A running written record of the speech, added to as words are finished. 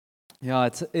Yeah,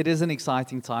 it is an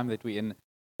exciting time that we're in. It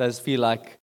does feel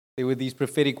like there were these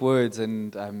prophetic words,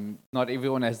 and not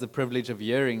everyone has the privilege of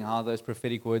hearing how those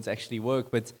prophetic words actually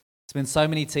work. But it's been so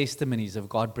many testimonies of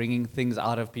God bringing things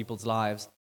out of people's lives.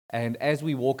 And as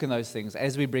we walk in those things,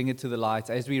 as we bring it to the light,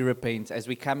 as we repent, as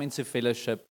we come into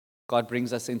fellowship, God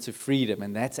brings us into freedom,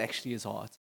 and that's actually His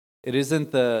heart. It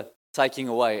isn't the taking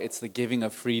away, it's the giving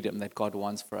of freedom that God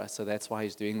wants for us. So that's why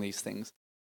He's doing these things.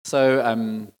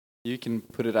 So you can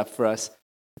put it up for us.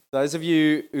 Those of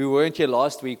you who weren't here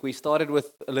last week, we started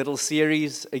with a little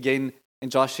series again in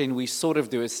Josh, and we sort of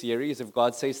do a series. If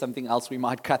God says something else, we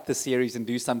might cut the series and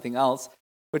do something else.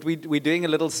 But we're doing a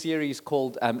little series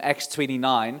called Acts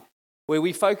 29, where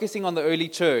we're focusing on the early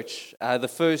church, the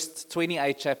first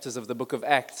 28 chapters of the book of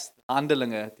Acts,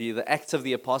 Handelinge, the Acts of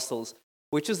the Apostles,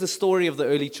 which is the story of the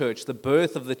early church, the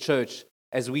birth of the church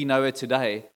as we know it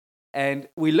today. And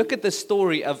we look at the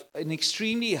story of an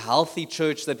extremely healthy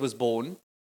church that was born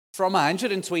from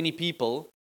 120 people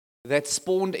that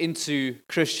spawned into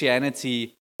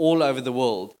Christianity all over the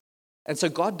world. And so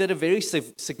God did a very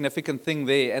significant thing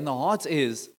there. And the heart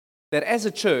is that as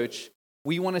a church,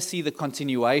 we want to see the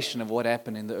continuation of what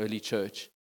happened in the early church.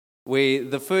 Where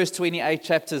the first 28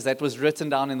 chapters that was written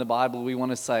down in the Bible, we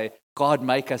want to say, God,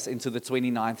 make us into the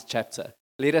 29th chapter.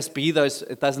 Let us be those.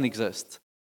 It doesn't exist.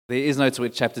 There is no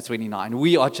chapter 29.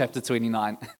 We are chapter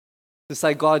 29. To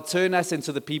say, God, turn us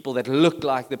into the people that look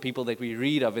like the people that we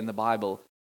read of in the Bible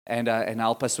and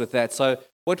help us with that. So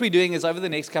what we're doing is over the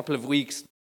next couple of weeks,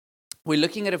 we're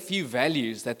looking at a few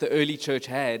values that the early church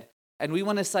had. And we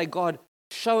want to say, God,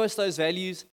 show us those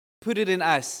values, put it in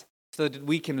us so that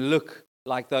we can look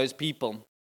like those people.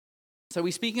 So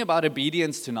we're speaking about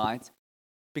obedience tonight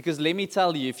because let me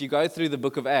tell you, if you go through the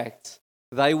book of Acts,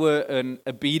 they were an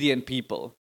obedient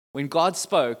people. When God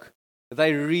spoke,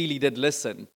 they really did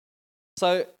listen.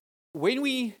 So when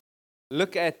we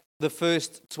look at the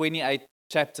first 28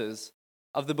 chapters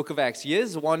of the book of Acts,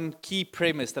 here's one key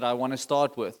premise that I want to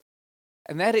start with.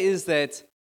 And that is that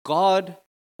God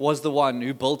was the one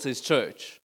who built His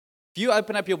church. If you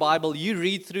open up your Bible, you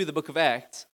read through the book of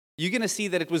Acts, you're going to see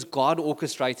that it was God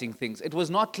orchestrating things. It was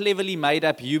not cleverly made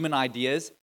up human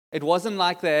ideas. It wasn't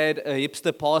like they had a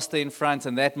hipster pastor in front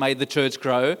and that made the church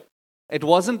grow. It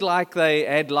wasn't like they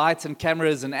had lights and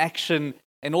cameras and action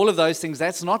and all of those things.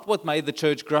 That's not what made the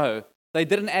church grow. They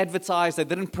didn't advertise. They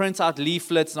didn't print out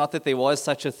leaflets. Not that there was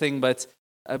such a thing, but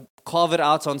carve it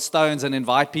out on stones and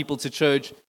invite people to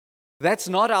church. That's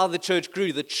not how the church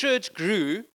grew. The church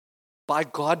grew by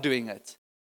God doing it.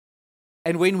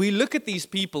 And when we look at these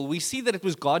people, we see that it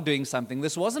was God doing something.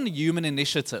 This wasn't a human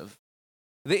initiative.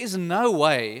 There is no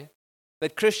way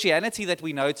that Christianity that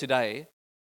we know today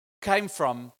came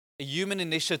from a human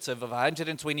initiative of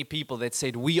 120 people that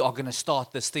said, we are going to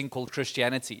start this thing called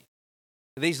Christianity.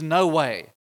 There's no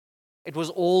way. It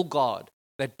was all God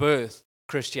that birthed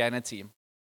Christianity.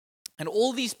 And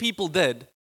all these people did,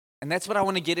 and that's what I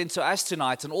want to get into us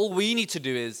tonight, and all we need to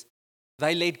do is,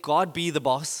 they let God be the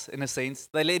boss, in a sense.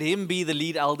 They let Him be the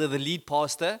lead elder, the lead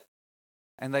pastor,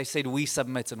 and they said, we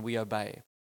submit and we obey.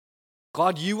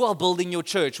 God, you are building your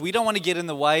church. We don't want to get in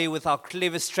the way with our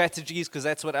clever strategies because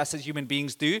that's what us as human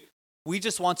beings do. We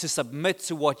just want to submit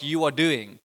to what you are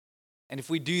doing. And if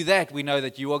we do that, we know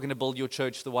that you are going to build your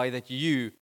church the way that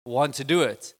you want to do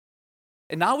it.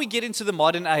 And now we get into the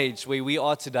modern age where we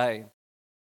are today.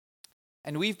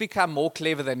 And we've become more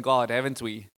clever than God, haven't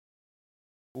we?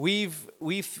 We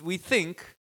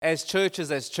think as churches,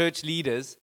 as church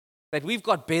leaders, that we've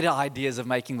got better ideas of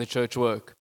making the church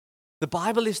work. The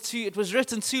Bible it was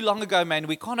written too long ago, man.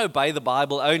 We can't obey the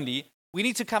Bible only. We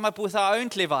need to come up with our own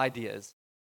clever ideas.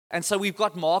 And so we've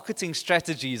got marketing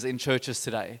strategies in churches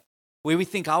today where we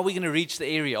think, how are we going to reach the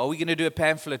area? Are we going to do a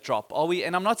pamphlet drop?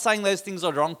 And I'm not saying those things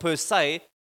are wrong per se,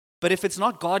 but if it's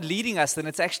not God leading us, then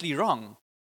it's actually wrong.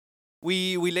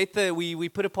 We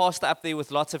put a pastor up there with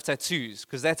lots of tattoos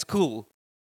because that's cool.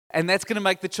 And that's going to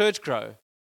make the church grow.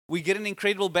 We get an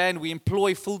incredible band. We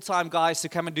employ full-time guys to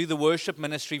come and do the worship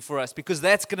ministry for us because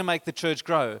that's going to make the church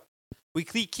grow. We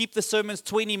keep the sermons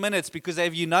 20 minutes because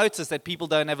have you noticed that people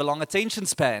don't have a long attention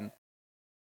span?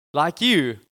 Like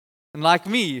you and like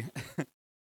me.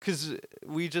 Because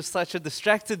we're just such a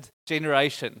distracted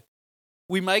generation.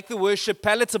 We make the worship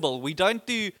palatable. We don't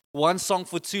do one song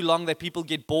for too long that people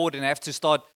get bored and have to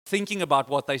start thinking about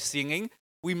what they're singing.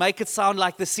 We make it sound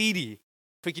like the CD.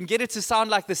 If we can get it to sound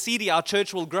like the CD, our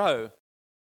church will grow.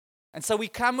 And so we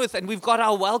come with, and we've got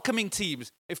our welcoming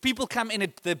teams. If people come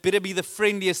in, they better be the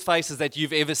friendliest faces that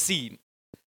you've ever seen.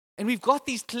 And we've got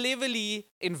these cleverly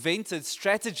invented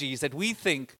strategies that we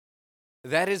think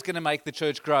that is going to make the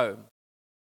church grow.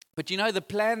 But you know, the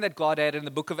plan that God had in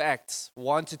the book of Acts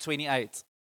 1 to 28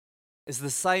 is the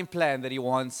same plan that he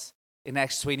wants in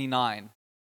Acts 29. It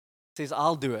says,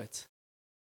 I'll do it.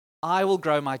 I will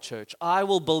grow my church. I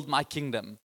will build my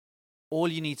kingdom. All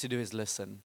you need to do is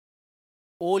listen.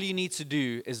 All you need to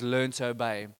do is learn to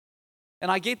obey. And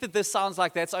I get that this sounds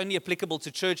like that's only applicable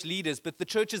to church leaders, but the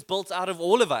church is built out of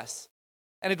all of us.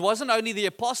 And it wasn't only the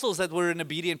apostles that were an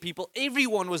obedient people.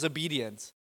 Everyone was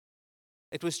obedient.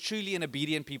 It was truly an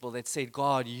obedient people that said,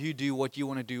 God, you do what you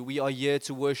want to do. We are here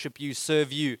to worship you,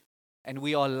 serve you. And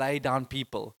we are lay down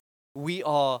people. We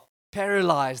are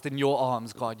paralyzed in your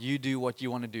arms, God. You do what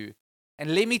you want to do.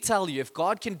 And let me tell you, if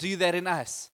God can do that in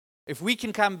us, if we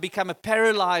can become a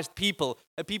paralyzed people,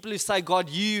 a people who say, God,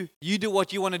 you do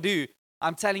what you want to do,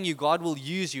 I'm telling you, God will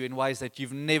use you in ways that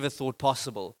you've never thought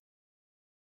possible.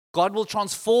 God will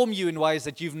transform you in ways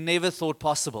that you've never thought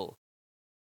possible.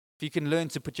 If you can learn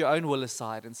to put your own will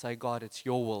aside and say, God, it's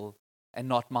your will and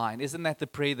not mine. Isn't that the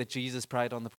prayer that Jesus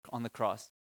prayed on the cross?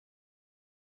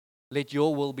 Let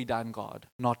your will be done, God,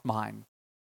 not mine.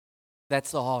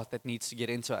 That's the heart that needs to get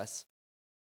into us.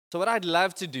 So what I'd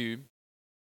love to do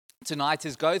tonight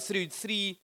is go through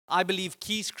 3, I believe,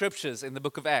 key scriptures in the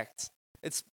book of Acts.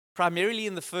 It's primarily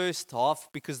in the first half,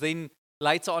 because then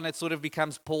later on it sort of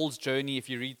becomes Paul's journey if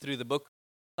you read through the book.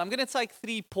 So I'm going to take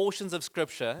 3 portions of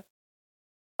scripture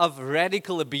of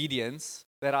radical obedience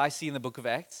that I see in the book of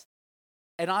Acts.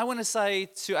 And I want to say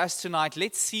to us tonight,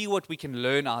 let's see what we can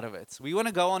learn out of it. We want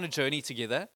to go on a journey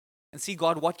together and see,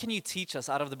 God, what can you teach us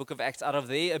out of the book of Acts, out of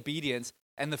their obedience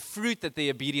and the fruit that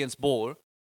their obedience bore,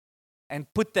 and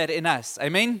put that in us.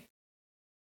 Amen?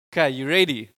 Okay, you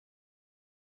ready?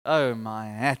 Oh my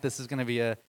hat, this is going to be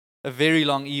a very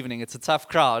long evening. It's a tough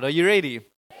crowd. Are you ready?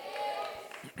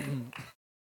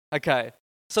 Okay,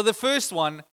 so the first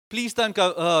one, please don't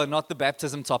go, oh, not the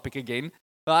baptism topic again.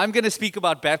 I'm going to speak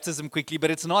about baptism quickly, but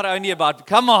it's not only about,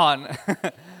 come on.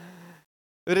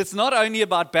 But it's not only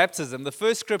about baptism. The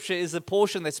first scripture is a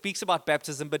portion that speaks about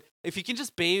baptism, but if you can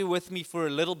just bear with me for a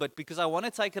little bit, because I want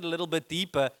to take it a little bit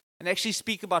deeper and actually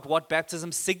speak about what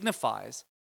baptism signifies.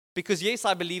 Because yes,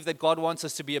 I believe that God wants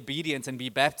us to be obedient and be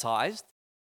baptized.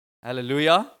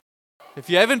 Hallelujah. If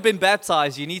you haven't been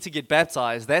baptized, you need to get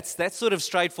baptized. That's sort of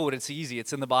straightforward. It's easy.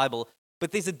 It's in the Bible.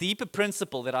 But there's a deeper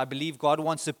principle that I believe God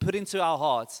wants to put into our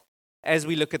hearts as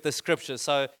we look at the scripture.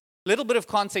 So a little bit of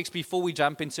context before we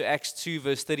jump into Acts 2,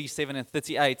 verse 37 and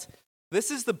 38. This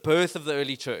is the birth of the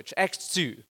early church, Acts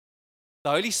 2.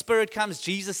 The Holy Spirit comes.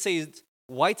 Jesus says,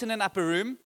 wait in an upper room.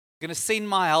 I'm going to send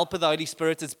my helper, the Holy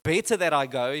Spirit. It's better that I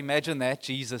go. Imagine that,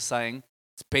 Jesus saying,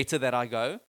 it's better that I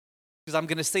go, because I'm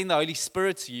going to send the Holy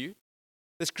Spirit to you.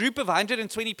 This group of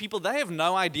 120 people, they have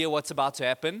no idea what's about to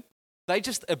happen. They're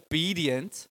just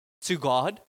obedient to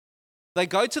God. They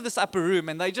go to this upper room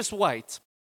and they just wait.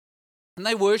 And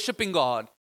they're worshiping God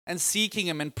and seeking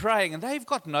Him and praying. And they've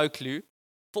got no clue.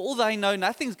 For all they know,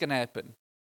 nothing's going to happen.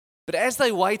 But as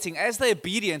they're waiting, as they're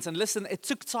obedient, and listen, it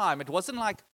took time. It wasn't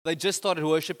like they just started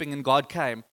worshiping and God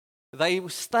came. They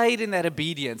stayed in that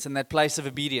obedience, in that place of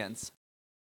obedience.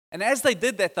 And as they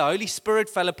did that, the Holy Spirit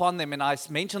fell upon them. And I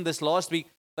mentioned this last week.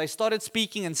 They started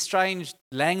speaking in strange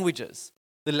languages,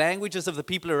 the languages of the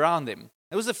people around them.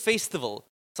 It was a festival.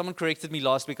 Someone corrected me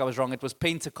last week. I was wrong. It was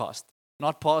Pentecost,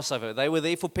 not Passover. They were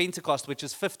there for Pentecost, which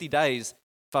is 50 days,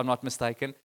 if I'm not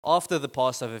mistaken, after the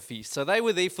Passover feast. So they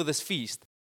were there for this feast.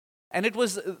 And it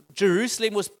was,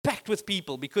 Jerusalem was packed with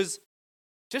people, because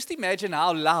just imagine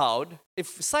how loud, if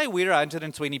say we're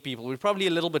 120 people, we're probably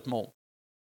a little bit more.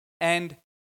 And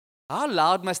how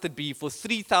loud must it be for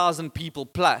 3,000 people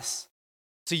plus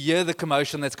to hear the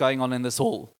commotion that's going on in this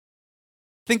hall?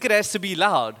 Think it has to be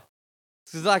loud.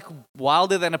 It's like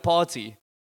wilder than a party.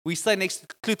 We stay next to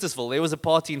Clutisville. There was a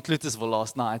party in Clutisville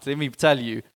last night, let me tell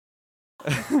you.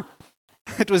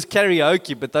 It was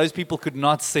karaoke, but those people could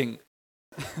not sing.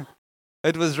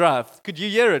 It was rough. Could you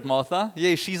hear it, Martha?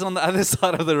 Yeah, she's on the other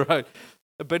side of the road.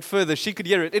 A bit further, she could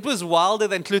hear it. It was wilder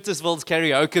than Clutisville's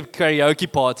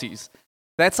karaoke parties.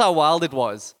 That's how wild it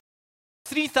was.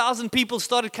 3,000 people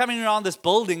started coming around this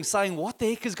building saying, what the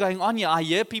heck is going on here? I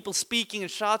hear people speaking and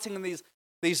shouting, and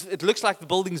it looks like the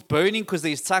building's burning because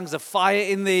there's tongues of fire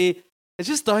in there. I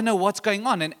just don't know what's going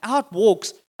on. And out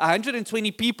walks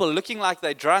 120 people looking like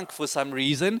they're drunk for some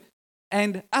reason.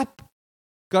 And up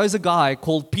goes a guy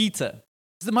called Peter.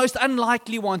 He's the most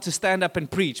unlikely one to stand up and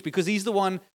preach, because he's the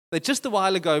one that just a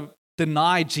while ago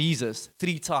denied Jesus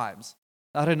 3 times.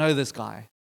 I don't know this guy.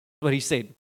 What he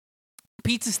said.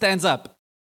 Peter stands up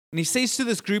and he says to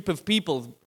this group of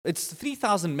people, it's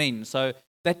 3,000 men, so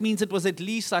that means it was at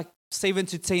least like 7,000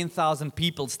 to 10,000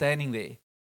 people standing there.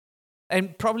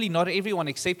 And probably not everyone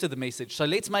accepted the message. So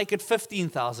let's make it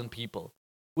 15,000 people.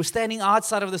 We're standing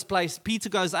outside of this place. Peter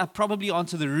goes up probably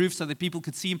onto the roof so that people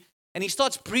could see him. And he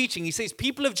starts preaching. He says,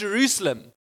 people of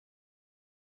Jerusalem,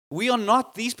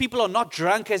 these people are not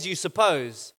drunk as you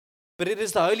suppose, but it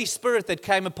is the Holy Spirit that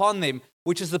came upon them,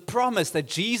 which is the promise that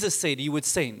Jesus said he would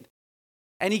send.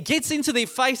 And he gets into their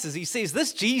faces. He says,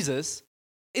 this Jesus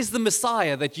is the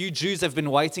Messiah that you Jews have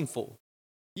been waiting for.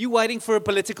 You waiting for a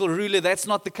political ruler, that's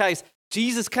not the case.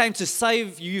 Jesus came to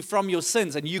save you from your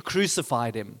sins, and you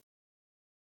crucified him.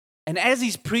 And as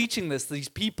he's preaching this, these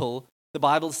people, the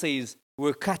Bible says,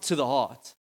 were cut to the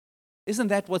heart. Isn't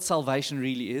that what salvation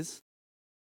really is?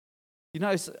 You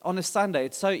know, on a Sunday,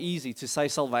 it's so easy to say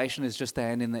salvation is just a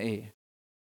hand in the air.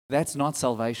 That's not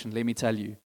salvation, let me tell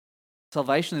you.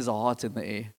 Salvation is a heart in the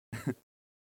air.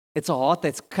 It's a heart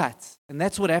that's cut. And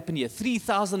that's what happened here.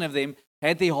 3,000 of them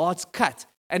had their hearts cut.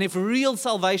 And if real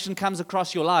salvation comes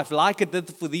across your life, like it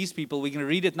did for these people, we're going to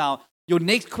read it now, your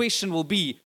next question will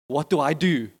be, what do I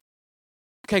do?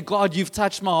 Okay, God, you've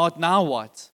touched my heart, now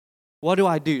what? What do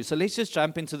I do? So let's just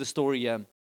jump into the story here.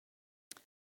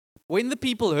 When the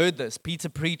people heard this, Peter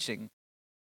preaching,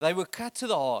 they were cut to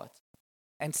the heart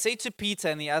and said to Peter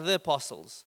and the other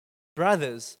apostles,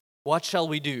 brothers, what shall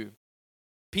we do?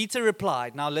 Peter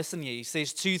replied, now listen here, he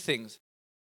says two things,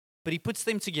 but he puts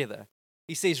them together.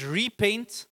 He says,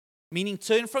 repent, meaning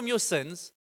turn from your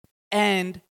sins,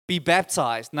 and be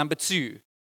baptized. Number two,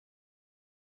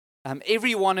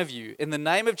 every one of you, in the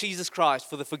name of Jesus Christ,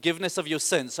 for the forgiveness of your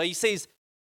sins. So he says,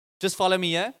 just follow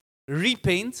me here,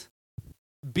 repent,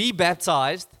 be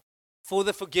baptized for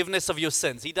the forgiveness of your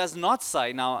sins. He does not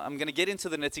say, now I'm going to get into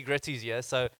the nitty-gritties here,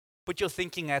 so put your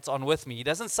thinking hats on with me. He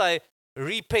doesn't say,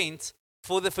 repent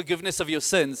for the forgiveness of your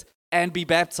sins and be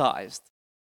baptized.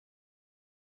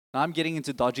 Now I'm getting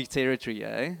into dodgy territory,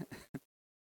 eh?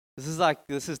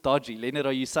 This is dodgy. Leonard,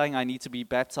 are you saying I need to be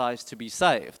baptized to be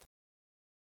saved?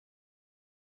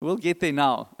 We'll get there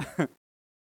now.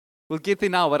 We'll get there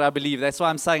now, what I believe. That's why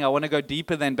I'm saying I want to go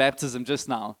deeper than baptism just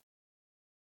now.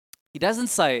 He doesn't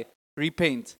say,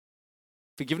 repent,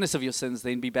 forgiveness of your sins,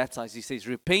 then be baptized. He says,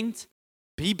 repent,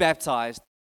 be baptized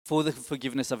for the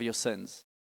forgiveness of your sins.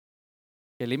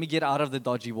 Okay, let me get out of the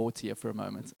dodgy water here for a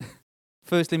moment.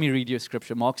 First, let me read you a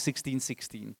scripture, Mark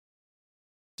 16:16.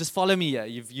 Just follow me here.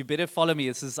 You better follow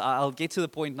me. I'll get to the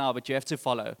point now, but you have to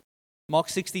follow. Mark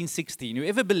 16:16.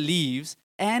 Whoever believes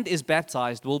and is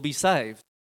baptized will be saved.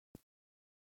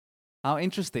 How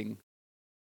interesting.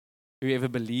 Whoever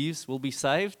believes will be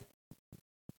saved?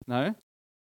 No.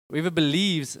 Whoever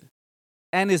believes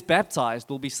and is baptized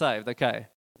will be saved. Okay.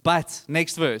 But,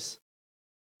 next verse.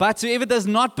 But whoever does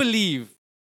not believe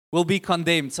will be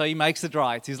condemned. So he makes it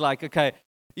right. He's like, okay,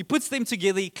 he puts them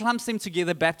together, he clumps them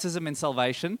together, baptism and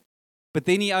salvation. But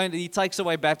then he takes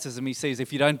away baptism. He says,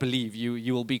 if you don't believe,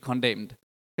 you will be condemned.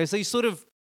 Okay, so he's sort of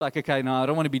like, okay, no, I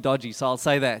don't want to be dodgy, so I'll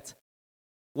say that.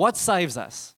 What saves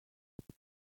us?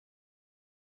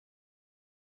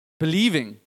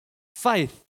 Believing,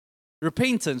 faith,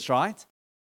 repentance, right?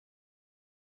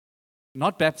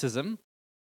 Not baptism.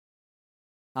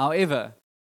 However,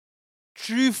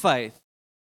 true faith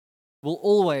will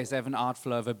always have an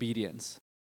outflow of obedience.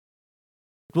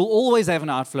 It will always have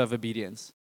an outflow of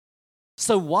obedience.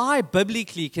 So why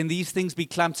biblically can these things be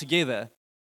clumped together?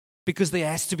 Because there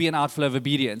has to be an outflow of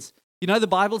obedience. You know, the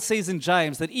Bible says in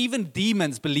James that even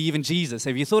demons believe in Jesus.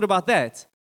 Have you thought about that?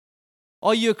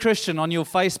 Are you a Christian on your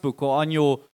Facebook or on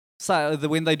your,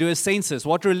 when they do a census?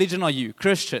 What religion are you?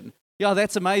 Christian. Yeah,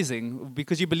 that's amazing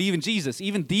because you believe in Jesus.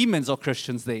 Even demons are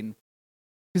Christians then.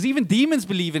 Because even demons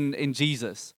believe in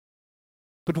Jesus.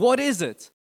 But what is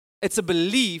it? It's a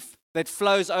belief that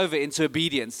flows over into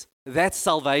obedience. That's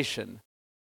salvation.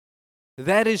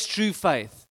 That is true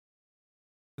faith.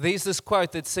 There's this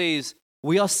quote that says,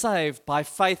 we are saved by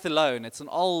faith alone. It's an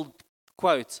old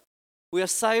quote. We are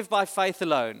saved by faith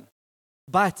alone.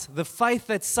 But the faith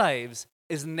that saves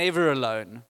is never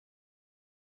alone.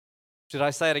 Should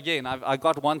I say it again? I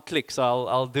got one click, so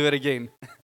I'll do it again.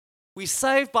 We're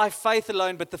saved by faith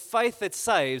alone, but the faith that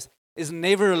saves is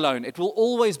never alone. It will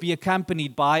always be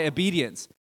accompanied by obedience.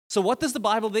 So what does the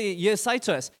Bible here say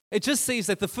to us? It just says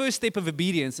that the first step of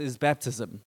obedience is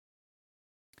baptism.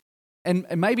 And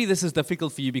maybe this is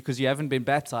difficult for you because you haven't been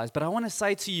baptized, but I want to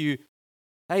say to you,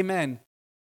 hey man,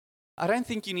 I don't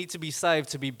think you need to be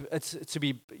saved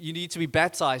you need to be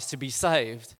baptized to be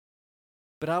saved.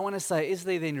 But I want to say, is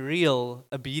there then real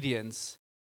obedience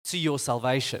to your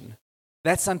salvation?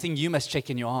 That's something you must check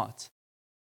in your heart.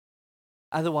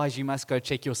 Otherwise, you must go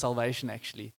check your salvation,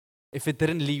 actually. If it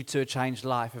didn't lead to a changed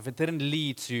life, if it didn't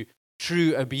lead to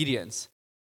true obedience.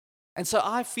 And so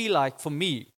I feel like, for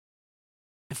me,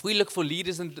 if we look for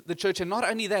leaders in the church, and not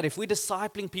only that, if we're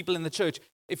discipling people in the church,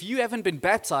 if you haven't been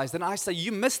baptized, then I say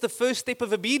you missed the first step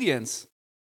of obedience.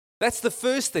 That's the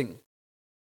first thing.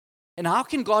 And how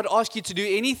can God ask you to do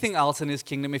anything else in His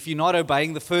kingdom if you're not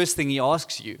obeying the first thing He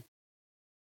asks you?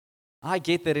 I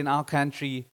get that in our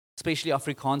country, especially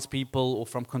Afrikaans people or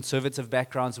from conservative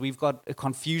backgrounds, we've got a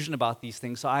confusion about these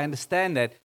things. So I understand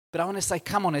that. But I want to say,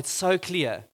 come on, it's so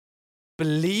clear.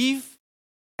 Believe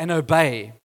and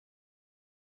obey.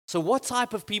 So what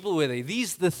type of people were they?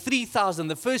 These, the 3,000,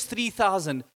 the first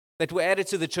 3,000 that were added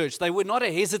to the church, they were not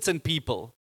a hesitant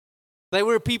people. They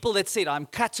were a people that said, I'm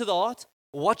cut to the heart.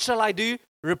 What shall I do?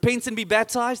 Repent and be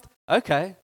baptized?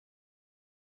 Okay,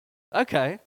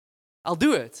 I'll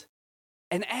do it.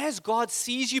 And as God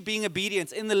sees you being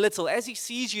obedient in the little, as He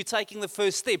sees you taking the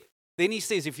first step, then He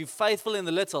says, if you're faithful in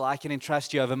the little, I can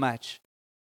entrust you over much.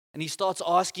 And He starts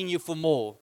asking you for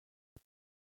more.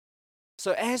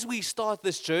 So as we start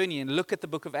this journey and look at the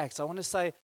book of Acts, I want to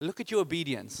say, look at your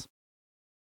obedience.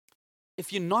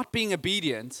 If you're not being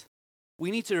obedient, we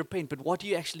need to repent. But what do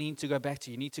you actually need to go back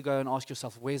to? You need to go and ask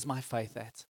yourself, where's my faith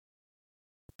at?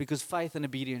 Because faith and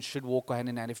obedience should walk hand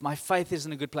in hand. If my faith is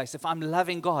in a good place, if I'm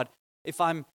loving God, if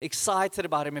I'm excited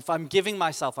about Him, if I'm giving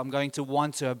myself, I'm going to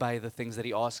want to obey the things that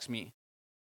He asks me.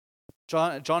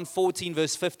 John 14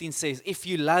 verse 15 says, if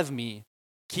you love me,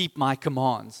 keep my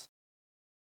commands.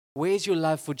 Where's your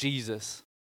love for Jesus?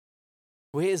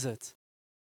 Where is it?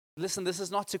 Listen, this is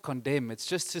not to condemn. It's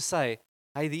just to say,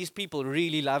 hey, these people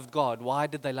really loved God. Why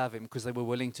did they love Him? Because they were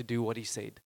willing to do what He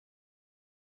said.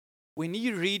 When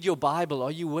you read your Bible,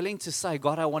 are you willing to say,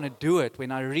 God, I want to do it.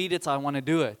 When I read it, I want to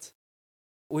do it.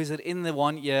 Or is it in the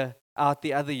one ear, out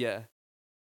the other ear?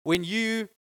 When you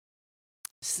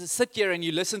sit here and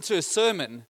you listen to a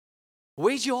sermon,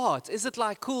 where's your heart? Is it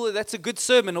like, cool, that's a good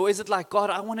sermon? Or is it like, God,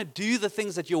 I want to do the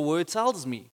things that your word tells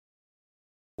me?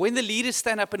 When the leaders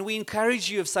stand up and we encourage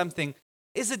you of something,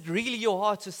 is it really your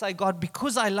heart to say, God,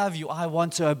 because I love you, I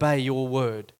want to obey your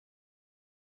word?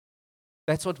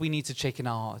 That's what we need to check in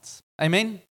our hearts.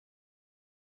 Amen?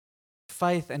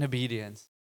 Faith and obedience,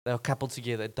 they are coupled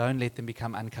together. Don't let them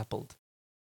become uncoupled.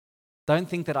 Don't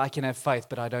think that I can have faith,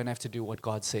 but I don't have to do what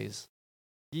God says.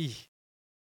 Yee.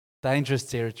 Dangerous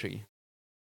territory.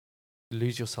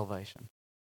 Lose your salvation.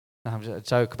 No, I'm a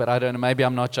joke, but I don't know. Maybe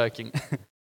I'm not joking.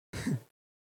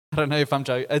 I don't know if I'm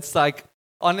joking. It's like,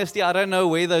 honestly, I don't know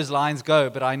where those lines go,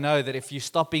 but I know that if you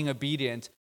stop being obedient,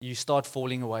 you start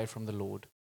falling away from the Lord.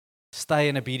 Stay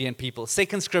an obedient people.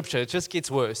 Second scripture, it just gets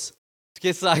worse. It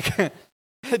gets like,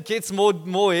 it gets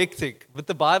more hectic. But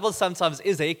the Bible sometimes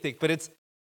is hectic, but it's,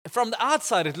 from the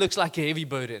outside, it looks like a heavy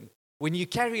burden. When you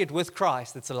carry it with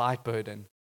Christ, it's a light burden.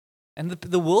 And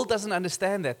the world doesn't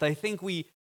understand that. They think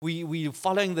we're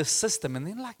following this system. And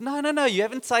they're like, no, you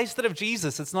haven't tasted of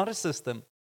Jesus. It's not a system.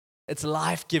 It's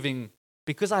life-giving.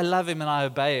 Because I love Him and I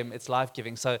obey Him, it's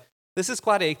life-giving. So this is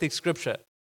quite a hectic scripture.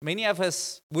 Many of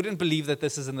us wouldn't believe that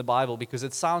this is in the Bible because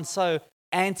it sounds so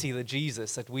anti the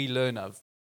Jesus that we learn of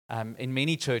in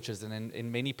many churches and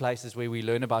in many places where we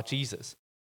learn about Jesus.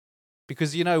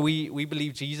 Because, you know, we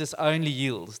believe Jesus only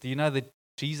heals. Do you know that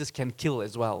Jesus can kill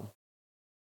as well?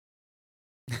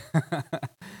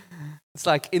 It's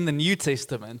like in the New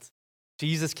Testament,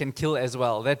 Jesus can kill as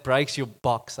well. That breaks your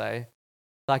box, eh?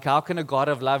 Like, how can a God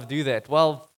of love do that?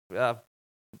 Well,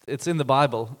 it's in the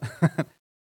Bible.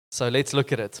 So let's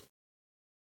look at it.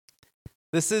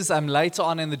 This is later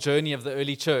on in the journey of the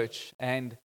early church.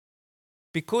 And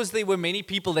because there were many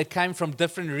people that came from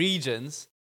different regions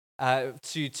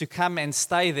to come and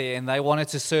stay there, and they wanted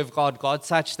to serve God, God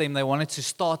touched them. They wanted to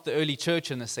start the early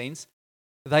church in a sense.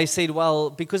 They said, well,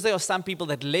 because there are some people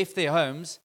that left their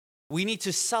homes, we need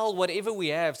to sell whatever we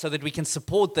have so that we can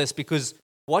support this, because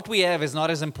what we have is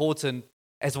not as important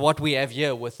as what we have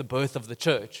here with the birth of the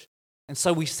church. And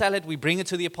so we sell it, we bring it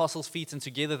to the apostles' feet, and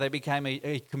together they became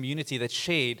a community that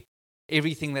shared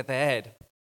everything that they had.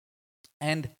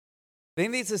 And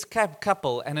then there's this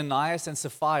couple, Ananias and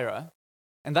Sapphira,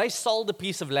 and they sold a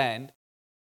piece of land,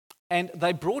 and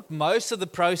they brought most of the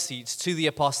proceeds to the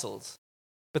apostles.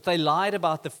 But they lied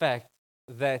about the fact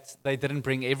that they didn't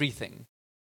bring everything.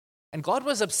 And God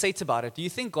was upset about it. Do you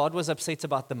think God was upset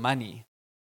about the money?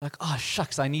 Like, oh,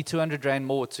 shucks, I need 200 rand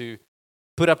more to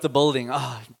put up the building.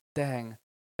 Oh, dang,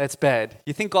 that's bad.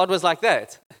 You think God was like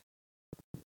that?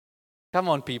 Come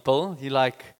on, people. You're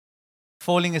like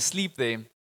falling asleep there.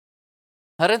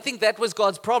 I don't think that was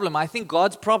God's problem. I think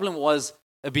God's problem was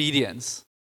obedience.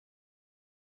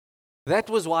 That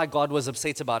was why God was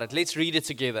upset about it. Let's read it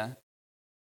together.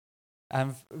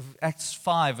 Acts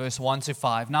 5, verse 1 to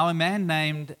 5. Now a man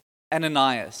named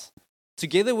Ananias,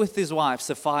 together with his wife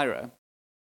Sapphira,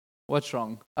 What's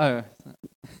wrong? Oh.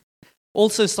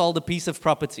 Also sold a piece of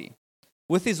property.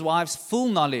 With his wife's full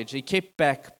knowledge, he kept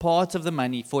back part of the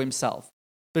money for himself,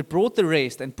 but brought the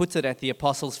rest and put it at the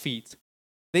apostles' feet.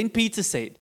 Then Peter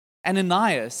said,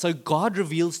 Ananias, so God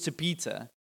reveals to Peter.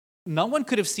 No one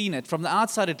could have seen it. From the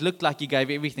outside, it looked like he gave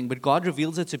everything, but God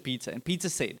reveals it to Peter. And Peter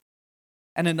said,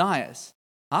 Ananias,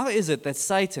 how is it that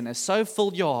Satan has so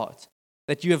filled your heart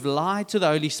that you have lied to the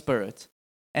Holy Spirit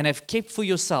and have kept for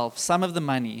yourself some of the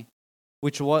money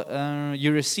which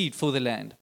you received for the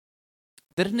land?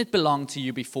 Didn't it belong to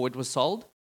you before it was sold?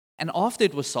 And after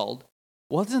it was sold,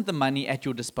 wasn't the money at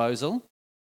your disposal?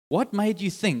 What made you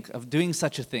think of doing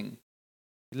such a thing?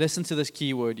 Listen to this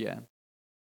key word here.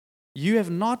 You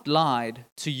have not lied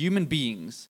to human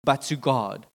beings, but to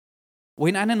God.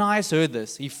 When Ananias heard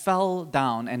this, he fell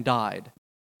down and died,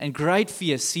 and great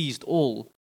fear seized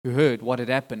all who heard what had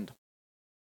happened.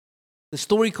 The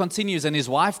story continues, and his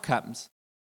wife comes.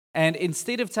 And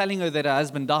instead of telling her that her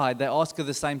husband died, they ask her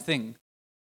the same thing.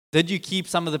 Did you keep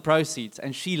some of the proceeds?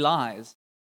 And she lies.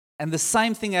 And the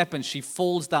same thing happens. She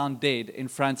falls down dead in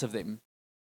front of them.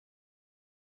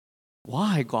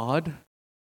 Why, God?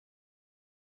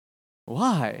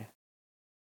 Why?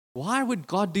 Why would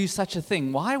God do such a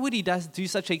thing? Why would he do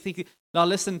such a thing? Now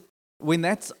listen, when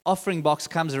that offering box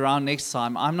comes around next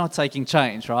time, I'm not taking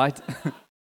change, right?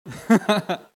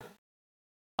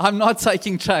 I'm not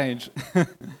taking change.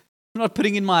 I'm not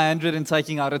putting in my 100 and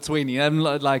taking out a 20. I'm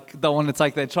like, don't want to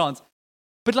take that chance.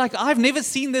 But like, I've never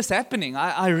seen this happening.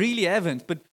 I really haven't.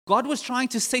 But God was trying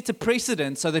to set a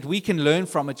precedent so that we can learn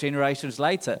from it generations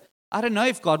later. I don't know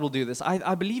if God will do this.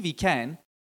 I believe he can.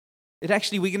 We're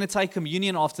going to take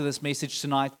communion after this message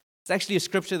tonight. It's actually a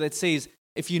scripture that says,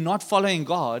 if you're not following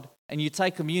God and you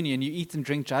take communion, you eat and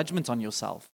drink judgment on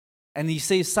yourself. And he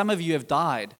says, some of you have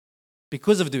died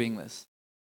because of doing this.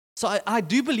 So I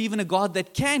do believe in a God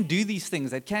that can do these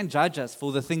things, that can judge us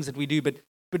for the things that we do.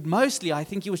 But mostly, I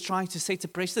think he was trying to set a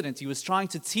precedent. He was trying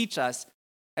to teach us,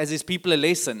 as his people, a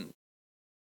lesson.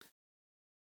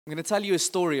 I'm going to tell you a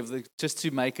story just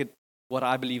to make it what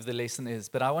I believe the lesson is.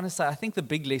 But I want to say, I think the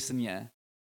big lesson here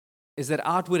is that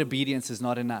outward obedience is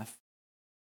not enough.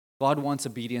 God wants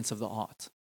obedience of the heart.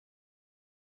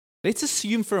 Let's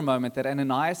assume for a moment that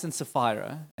Ananias and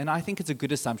Sapphira, and I think it's a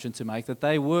good assumption to make, that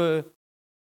they were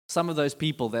some of those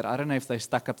people that, I don't know if they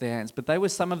stuck up their hands, but they were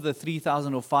some of the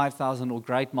 3,000 or 5,000 or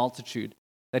great multitude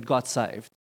that got saved.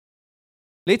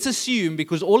 Let's assume,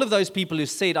 because all of those people who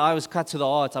said, I was cut to the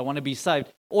heart, I want to be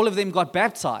saved, all of them got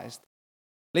baptized.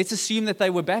 Let's assume that they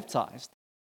were baptized.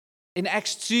 In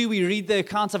Acts 2, we read the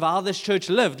accounts of how this church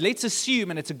lived. Let's assume,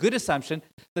 and it's a good assumption,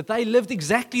 that they lived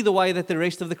exactly the way that the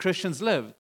rest of the Christians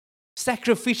lived.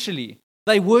 Sacrificially.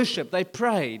 They worshiped, they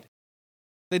prayed.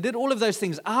 They did all of those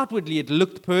things. Outwardly, it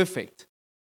looked perfect.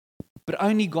 But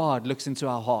only God looks into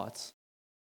our hearts.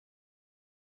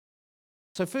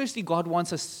 So firstly, God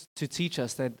wants us to teach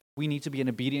us that we need to be an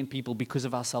obedient people because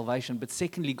of our salvation. But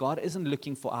secondly, God isn't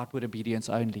looking for outward obedience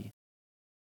only.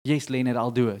 Yes, Leonard,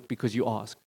 I'll do it because you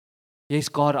ask. Yes,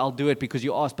 God, I'll do it because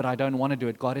you ask, but I don't want to do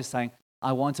it. God is saying,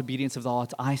 I want obedience of the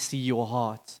heart. I see your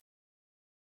heart.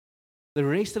 The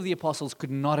rest of the apostles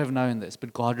could not have known this,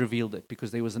 but God revealed it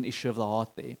because there was an issue of the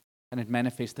heart there, and it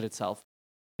manifested itself.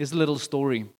 Here's a little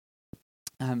story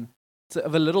of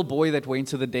a little boy that went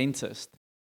to the dentist.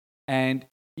 And,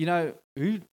 you know,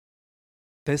 who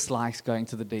dislikes going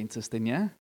to the dentist in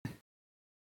here?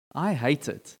 I hate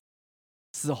it.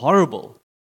 This is horrible.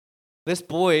 This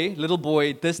little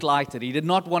boy, disliked it. He did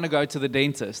not want to go to the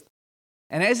dentist.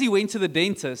 And as he went to the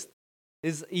dentist,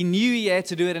 he knew he had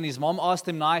to do it, and his mom asked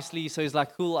him nicely, so he's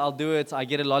like, cool, I'll do it. I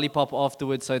get a lollipop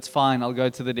afterwards, so it's fine. I'll go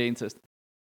to the dentist.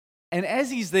 And as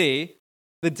he's there,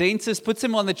 the dentist puts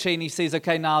him on the chair, and he says,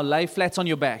 okay, now lay flat on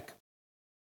your back.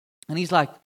 And he's like,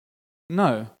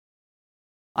 no.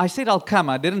 I said I'll come.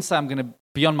 I didn't say I'm going to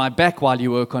be on my back while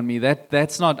you work on me.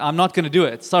 I'm not going to do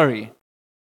it. Sorry.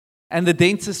 And the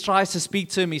dentist tries to speak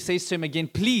to him. He says to him again,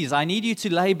 please, I need you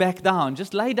to lay back down.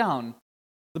 Just lay down.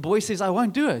 The boy says, I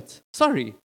won't do it.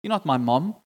 Sorry, you're not my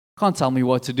mom. Can't tell me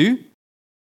what to do.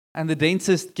 And the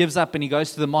dentist gives up and he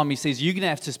goes to the mom. He says, you're going to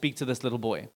have to speak to this little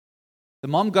boy. The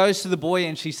mom goes to the boy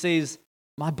and she says,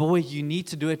 my boy, you need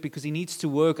to do it because he needs to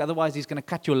work. Otherwise, he's going to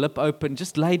cut your lip open.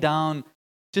 Just lay down.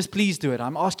 Just please do it.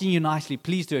 I'm asking you nicely.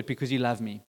 Please do it because you love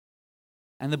me.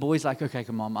 And the boy's like, okay,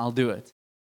 come on, I'll do it.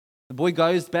 The boy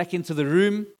goes back into the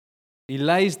room. He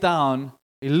lays down.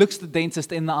 He looks the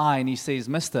dentist in the eye and he says,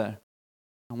 mister,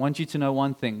 I want you to know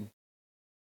one thing.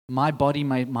 My body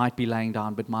might be laying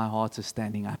down, but my heart is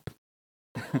standing up.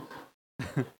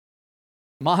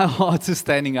 My heart is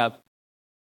standing up.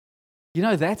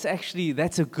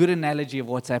 That's a good analogy of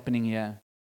what's happening here.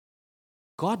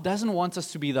 God doesn't want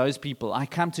us to be those people. I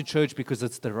come to church because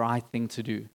it's the right thing to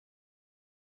do.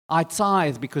 I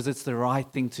tithe because it's the right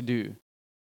thing to do.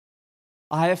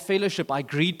 I have fellowship. I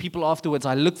greet people afterwards.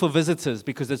 I look for visitors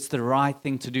because it's the right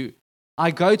thing to do.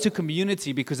 I go to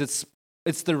community because it's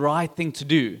the right thing to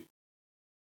do.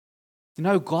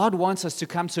 God wants us to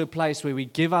come to a place where we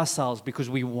give ourselves because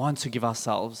we want to give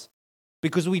ourselves.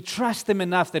 Because we trust Him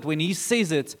enough that when He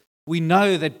says it, we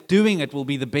know that doing it will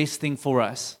be the best thing for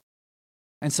us.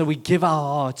 And so we give our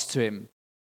hearts to Him.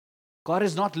 God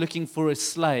is not looking for a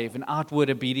slave, an outward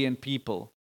obedient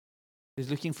people. He's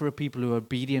looking for a people who are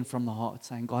obedient from the heart,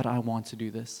 saying, God, I want to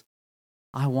do this.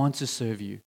 I want to serve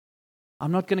You.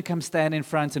 I'm not going to come stand in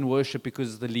front and worship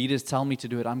because the leaders tell me to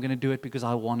do it. I'm going to do it because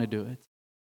I want to do it.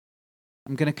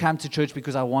 I'm going to come to church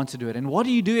because I want to do it. And what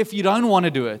do you do if you don't want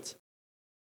to do it?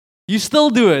 You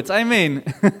still do it. Amen.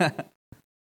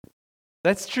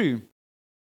 That's true.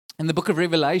 In the book of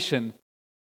Revelation,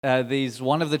 there's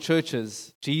one of the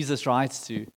churches Jesus writes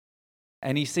to,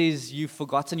 and he says, you've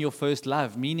forgotten your first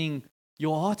love, meaning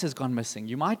your heart has gone missing.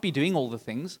 You might be doing all the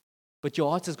things, but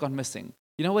your heart has gone missing.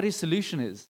 You know what his solution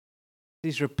is? He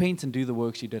says, repent and do the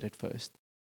works you did at first.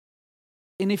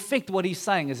 In effect, what he's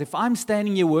saying is, if I'm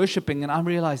standing here worshiping and I'm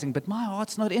realizing, but my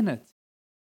heart's not in it.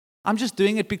 I'm just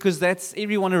doing it because that's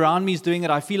everyone around me is doing it.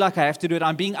 I feel like I have to do it.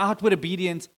 I'm being outwardly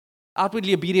obedient,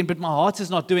 but my heart is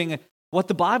not doing it. What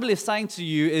the Bible is saying to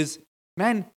you is,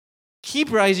 man,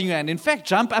 keep raising your hand. In fact,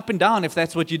 jump up and down if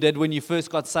that's what you did when you first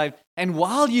got saved. And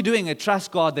while you're doing it,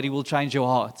 trust God that He will change your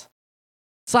heart.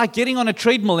 It's like getting on a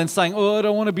treadmill and saying, I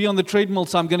don't want to be on the treadmill,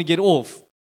 so I'm going to get off.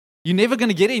 You're never going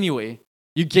to get anywhere.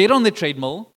 You get on the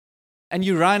treadmill and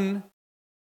you run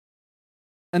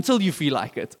until you feel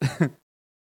like it.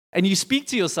 And you speak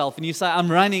to yourself and you say,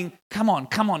 I'm running, come on,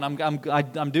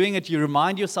 I'm doing it. You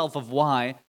remind yourself of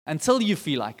why until you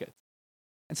feel like it.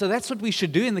 And so that's what we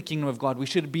should do in the kingdom of God. We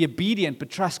should be obedient, but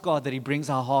trust God that He brings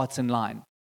our hearts in line.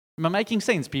 Am I making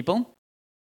sense, people?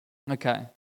 Okay.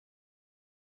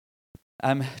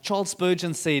 Charles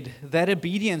Spurgeon said, that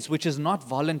obedience which is not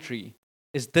voluntary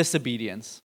is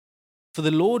disobedience. For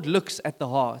the Lord looks at the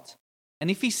heart, and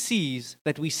if He sees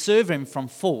that we serve Him from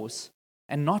force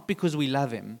and not because we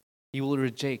love Him, He will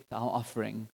reject our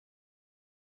offering.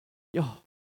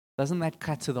 Doesn't that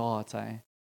cut to the heart, eh?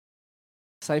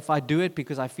 So if I do it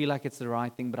because I feel like it's the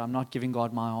right thing, but I'm not giving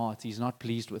God my heart, He's not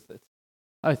pleased with it.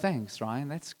 Oh, thanks, Ryan.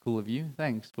 That's cool of you.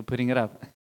 Thanks for putting it up.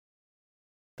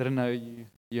 Didn't know you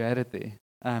had it there.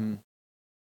 Our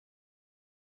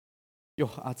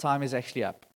time is actually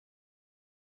up.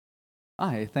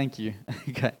 Hi, thank you.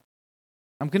 Okay.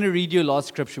 I'm going to read you a last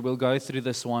scripture. We'll go through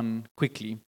this one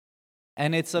quickly.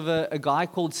 And it's of a guy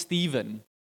called Stephen.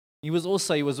 He was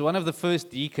one of the first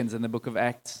deacons in the book of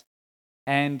Acts.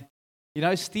 And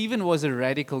Stephen was a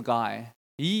radical guy.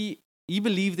 He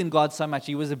believed in God so much,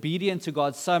 he was obedient to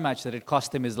God so much that it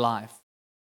cost him his life.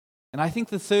 And I think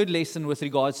the third lesson with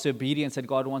regards to obedience that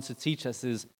God wants to teach us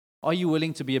is, are you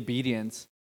willing to be obedient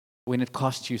when it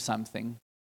costs you something?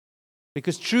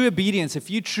 Because true obedience, if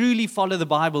you truly follow the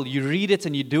Bible, you read it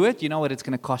and you do it, you know what? It's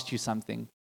going to cost you something.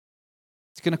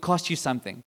 It's going to cost you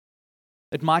something.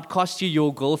 It might cost you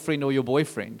your girlfriend or your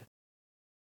boyfriend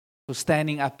for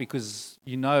standing up because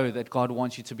you know that God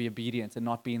wants you to be obedient and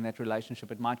not be in that relationship.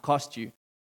 It might cost you.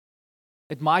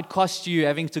 It might cost you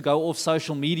having to go off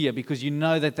social media because you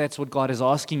know that that's what God is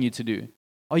asking you to do.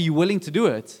 Are you willing to do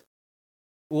it?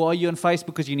 Or are you on Facebook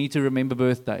because you need to remember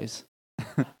birthdays?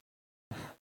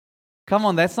 Come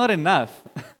on, that's not enough.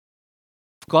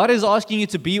 God is asking you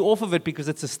to be off of it because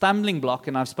it's a stumbling block,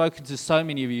 and I've spoken to so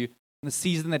many of you in the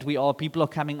season that we are. People are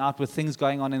coming out with things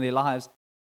going on in their lives.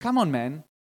 Come on, man.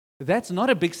 That's not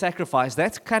a big sacrifice.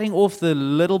 That's cutting off the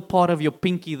little part of your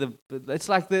pinky. That's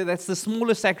the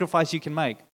smallest sacrifice you can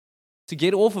make to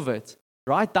get off of it.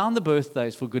 Write down the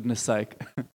birthdays, for goodness sake.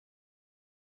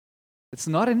 It's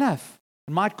not enough.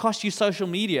 It might cost you social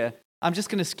media. I'm just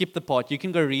going to skip the part. You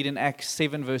can go read in Acts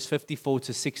 7, verse 54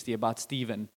 to 60 about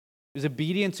Stephen. He was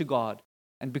obedient to God.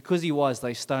 And because he was,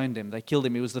 they stoned him. They killed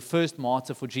him. He was the first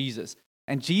martyr for Jesus.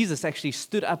 And Jesus actually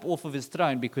stood up off of his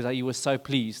throne because he was so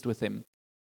pleased with him.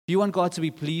 If you want God to be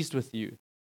pleased with you,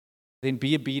 then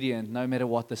be obedient no matter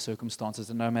what the circumstances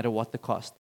and no matter what the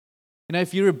cost.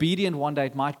 If you're obedient one day,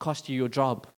 it might cost you your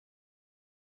job.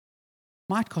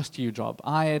 Might cost you your job.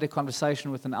 I had a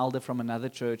conversation with an elder from another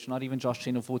church, not even Josh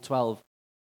Channel 412,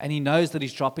 and he knows that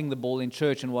he's dropping the ball in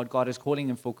church and what God is calling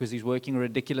him for because he's working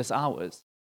ridiculous hours.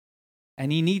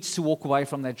 And he needs to walk away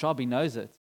from that job. He knows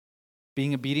it.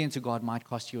 Being obedient to God might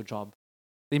cost you your job.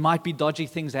 There might be dodgy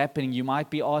things happening. You might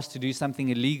be asked to do something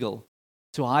illegal.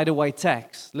 to hide away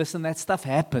tax. Listen, that stuff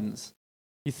happens.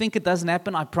 You think it doesn't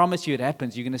happen? I promise you it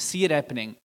happens. You're going to see it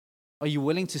happening. Are you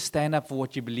willing to stand up for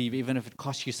what you believe, even if it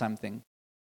costs you something?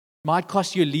 It might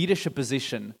cost you a leadership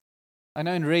position. I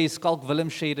know in Reyes, Skalk Willem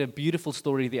shared a beautiful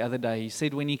story the other day. He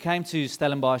said when he came to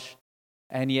Stellenbosch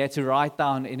and he had to write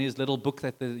down in his little book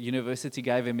that the university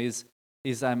gave him his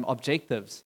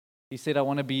objectives. He said, I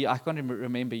can't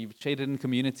remember, he shared it in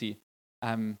community.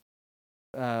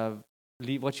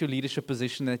 What's your leadership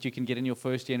position that you can get in your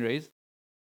first year in Reyes?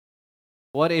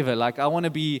 Whatever, I want to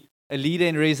be a leader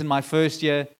in Reyes in my first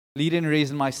year, leader in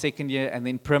Reyes in my second year, and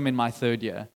then prim in my third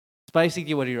year. It's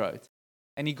basically what he wrote.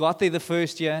 And he got there the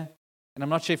first year, and I'm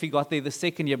not sure if he got there the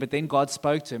second year, but then God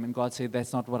spoke to him, and God said,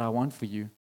 that's not what I want for you.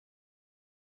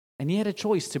 And he had a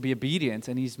choice to be obedient,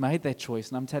 and he's made that choice.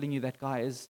 And I'm telling you, that guy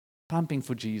is pumping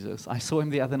for Jesus. I saw him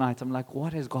the other night. I'm like,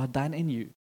 what has God done in you?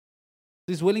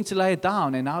 He's willing to lay it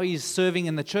down, and now he's serving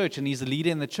in the church, and he's a leader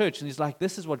in the church, and he's like,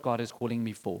 this is what God is calling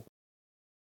me for.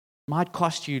 It might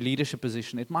cost you leadership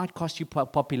position. It might cost you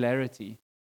popularity.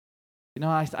 You know,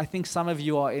 I think some of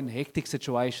you are in hectic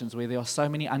situations where there are so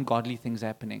many ungodly things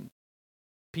happening.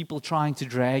 People trying to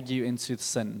drag you into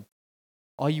sin.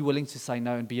 Are you willing to say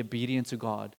no and be obedient to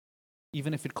God,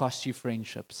 even if it costs you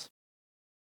friendships?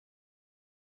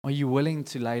 Are you willing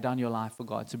to lay down your life for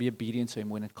God, to be obedient to Him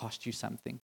when it costs you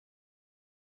something?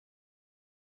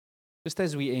 Just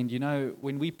as we end, you know,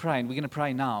 when we pray, and we're going to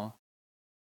pray now,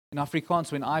 in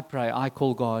Afrikaans, when I pray, I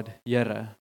call God Here,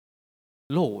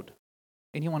 Lord.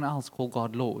 Anyone else call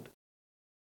God Lord?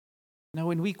 Now,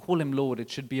 when we call Him Lord, it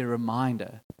should be a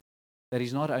reminder that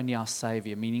He's not only our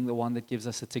Savior, meaning the one that gives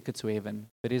us a ticket to heaven,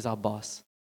 but He's our boss.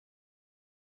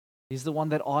 He's the one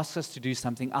that asks us to do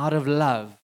something out of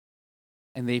love,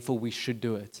 and therefore we should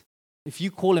do it. If you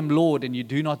call Him Lord and you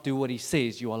do not do what He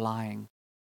says, you are lying.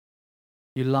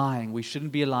 You're lying. We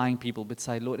shouldn't be a lying people, but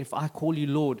say, Lord, if I call you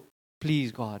Lord,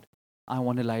 please, God, I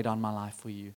want to lay down my life for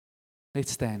you.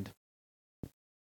 Let's stand.